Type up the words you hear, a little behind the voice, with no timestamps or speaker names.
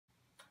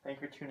Thank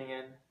you for tuning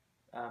in.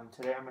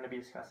 Today I'm going to be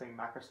discussing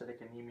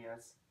macrocytic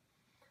anemias.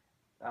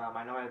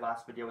 I know my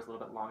last video was a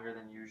little bit longer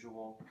than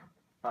usual,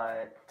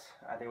 but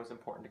I think it was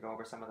important to go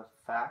over some of the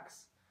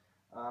facts.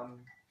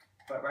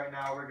 But right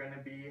now we're going to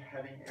be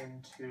heading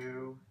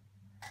into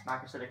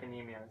macrocytic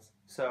anemias.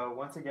 So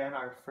once again,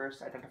 our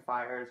first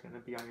identifier is going to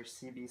be on your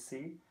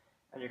CBC,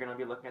 and you're going to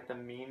be looking at the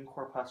mean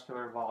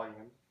corpuscular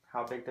volume,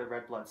 how big the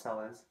red blood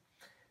cell is.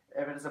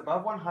 If it is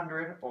above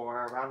 100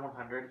 or around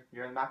 100,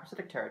 you're in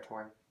macrocytic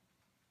territory.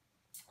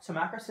 So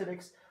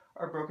macrocytics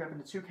are broken up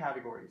into two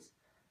categories: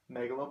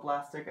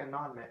 megaloblastic and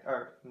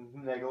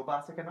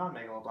megaloblastic and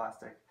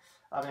non-megaloblastic.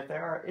 If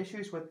there are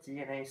issues with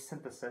DNA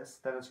synthesis,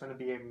 then it's going to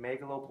be a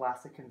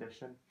megaloblastic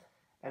condition,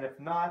 and if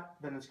not,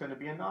 then it's going to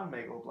be a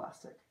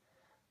non-megaloblastic.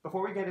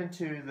 Before we get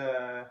into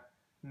the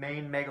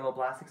main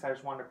megaloblastics, I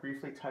just want to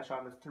briefly touch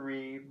on the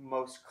three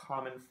most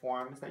common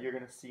forms that you're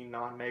going to see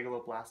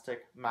non-megaloblastic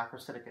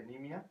macrocytic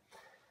anemia.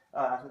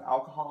 That's with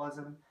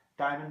alcoholism,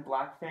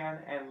 Diamond-Blackfan,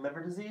 and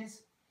liver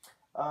disease.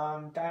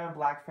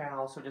 Diamond-Blackfan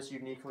also just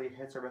uniquely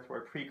hits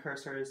erythroid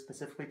precursors,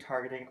 specifically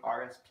targeting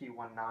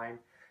RSP19.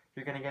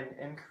 You're going to get an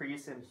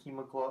increase in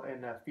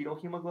fetal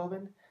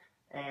hemoglobin,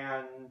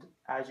 and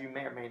as you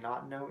may or may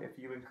not know, if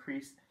you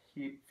increase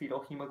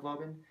fetal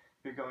hemoglobin,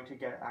 you're going to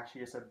get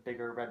actually just a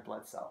bigger red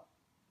blood cell.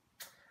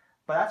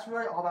 But that's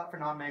really all about for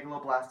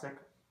non-megaloblastic.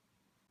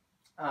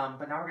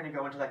 But now we're going to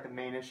go into the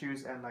main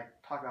issues and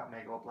talk about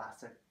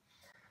megaloblastic.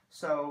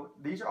 So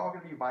these are all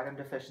going to be vitamin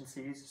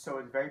deficiencies, so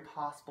it's very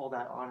possible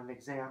that on an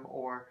exam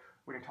or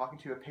when you're talking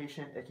to a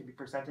patient, it can be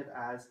presented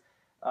as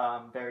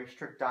very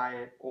strict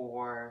diet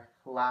or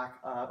lack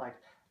of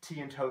tea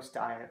and toast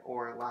diet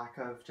or lack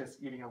of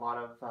just eating a lot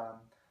of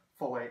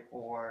folate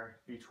or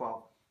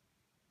B12.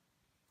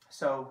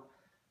 So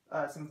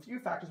some few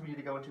factors we need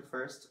to go into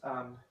first.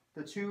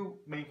 The two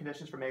main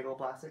conditions for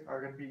megaloblastic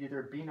are going to be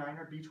either B9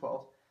 or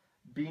B12.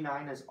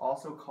 B9 is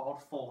also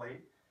called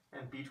folate,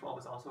 and B12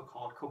 is also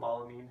called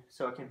cobalamin,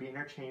 so it can be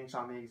interchanged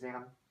on the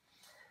exam.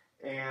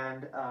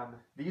 And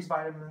these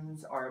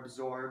vitamins are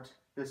absorbed.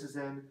 This is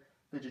in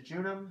the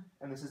jejunum,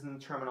 and this is in the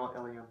terminal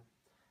ileum.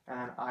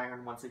 And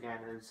iron, once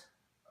again, is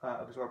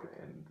absorbed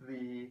in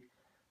the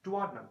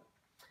duodenum.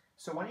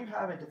 So when you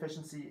have a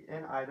deficiency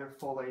in either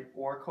folate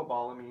or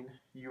cobalamin,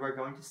 you are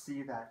going to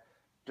see that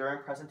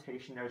during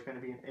presentation there's going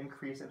to be an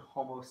increase in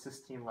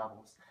homocysteine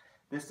levels.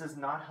 This does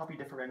not help you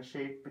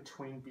differentiate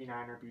between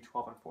B9 or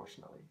B12,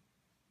 unfortunately.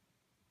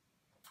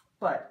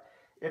 But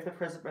if the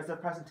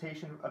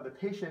presentation of the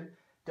patient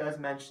does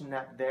mention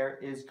that there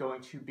is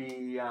going to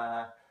be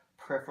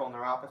peripheral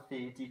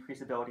neuropathy,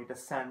 decreased ability to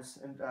sense,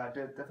 and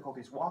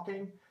difficulties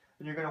walking,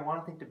 then you're going to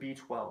want to think to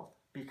B12,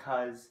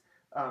 because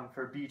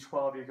for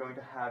B12 you're going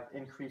to have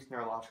increased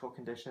neurological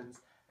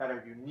conditions that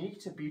are unique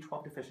to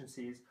B12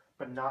 deficiencies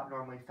but not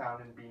normally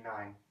found in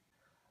B9.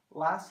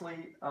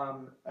 Lastly,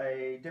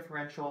 a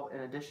differential in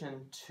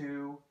addition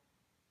to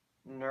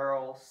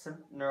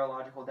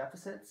neurological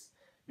deficits,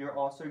 you're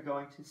also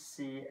going to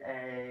see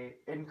an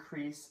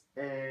increase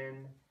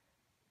in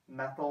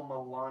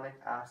methylmalonic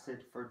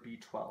acid for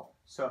B12.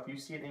 So if you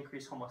see an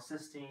increased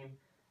homocysteine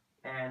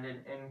and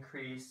an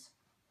increase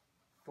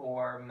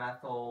for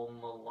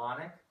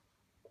methylmalonic,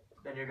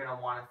 then you're going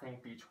to want to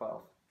think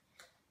B12.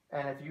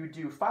 And if you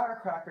do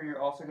firecracker,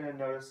 you're also going to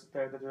notice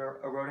that the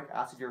arotic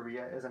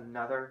aciduria is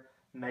another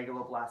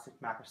megaloblastic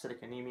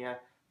macrocytic anemia.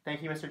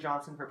 Thank you, Mr.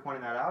 Johnson, for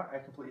pointing that out. I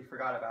completely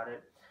forgot about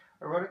it.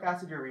 Arotic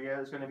aciduria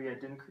is going to be a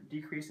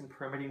decrease in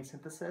pyrimidine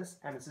synthesis,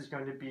 and this is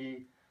going to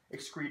be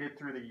excreted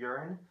through the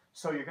urine.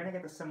 So you're going to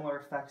get the similar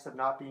effects of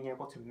not being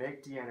able to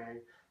make DNA,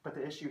 but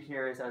the issue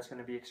here is that it's going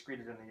to be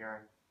excreted in the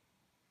urine.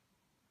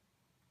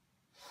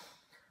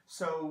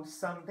 So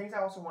some things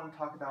I also want to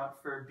talk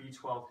about for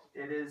B12.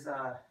 It is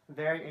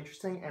very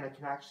interesting, and it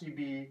can actually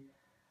be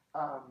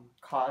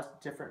caused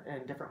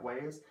in different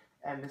ways.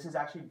 And this is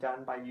actually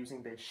done by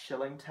using the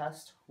Schilling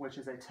test, which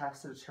is a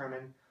test to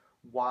determine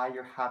why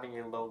you're having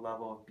a low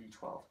level of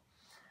B12.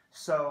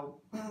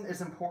 So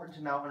it's important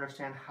to now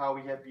understand how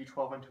we get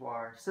B12 into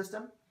our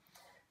system.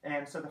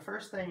 And so the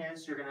first thing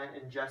is you're going to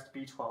ingest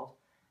B12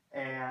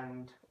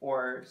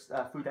 or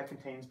food that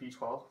contains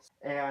B12,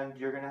 and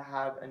you're going to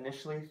have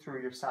initially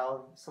through your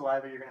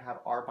saliva you're going to have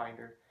R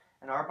binder,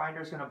 and R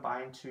binder is going to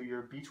bind to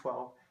your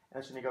B12, and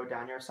it's going to go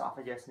down your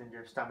esophagus and into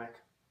your stomach.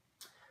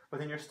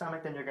 Within your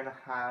stomach, then you're going to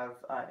have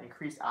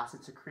increased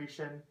acid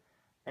secretion,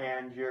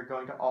 and you're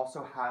going to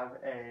also have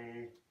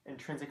a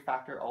intrinsic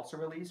factor ulcer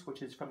release,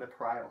 which is from the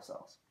parietal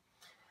cells.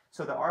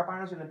 So the R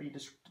binder is going to be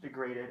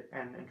degraded,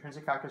 and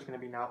intrinsic factor is going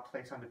to be now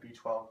placed onto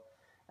B12.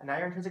 And now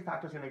your intrinsic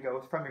factor is going to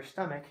go from your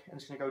stomach, and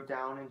it's going to go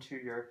down into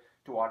your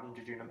duodenum,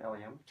 jejunum,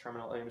 ileum.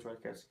 Terminal ileum is where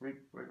it gets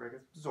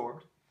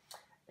absorbed.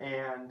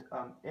 And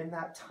in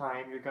that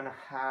time, you're going to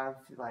have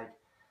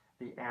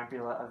the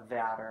ampulla of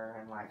Vater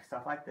and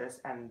stuff like this,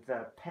 and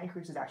the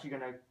pancreas is actually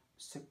going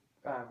to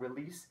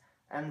release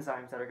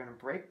enzymes that are going to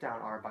break down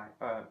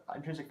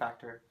intrinsic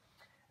factor,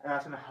 and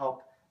that's going to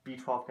help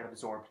B12 get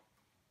absorbed.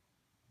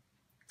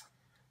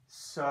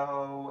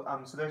 So,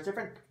 so there's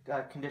different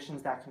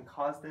conditions that can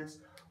cause this.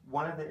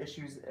 one of the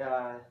issues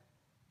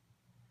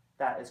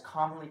that is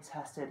commonly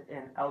tested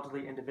in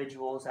elderly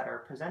individuals that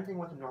are presenting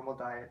with a normal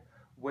diet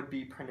would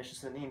be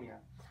pernicious anemia.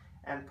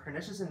 And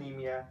pernicious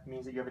anemia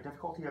means that you have a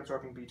difficulty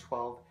absorbing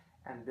B12,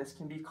 and this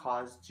can be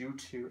caused due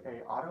to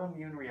an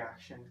autoimmune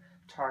reaction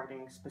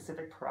targeting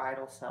specific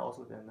parietal cells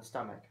within the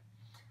stomach.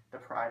 The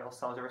parietal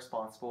cells are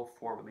responsible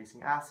for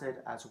releasing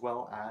acid as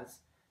well as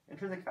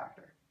intrinsic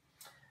factor.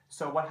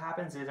 So what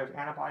happens is there's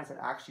antibodies that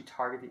actually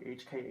target the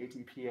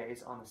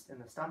HK-ATPase in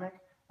the stomach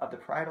of the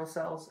parietal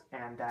cells,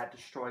 and that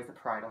destroys the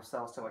parietal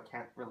cells so it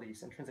can't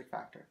release intrinsic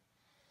factor.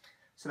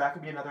 So that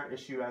could be another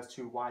issue as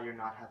to why you're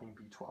not having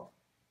B12.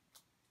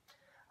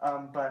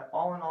 But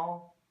all in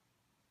all,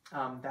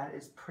 that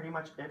is pretty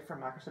much it for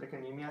macrocytic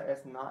anemia.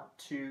 It's not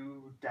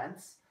too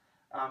dense,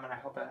 and I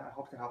hope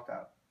to help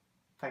out.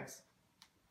 Thanks.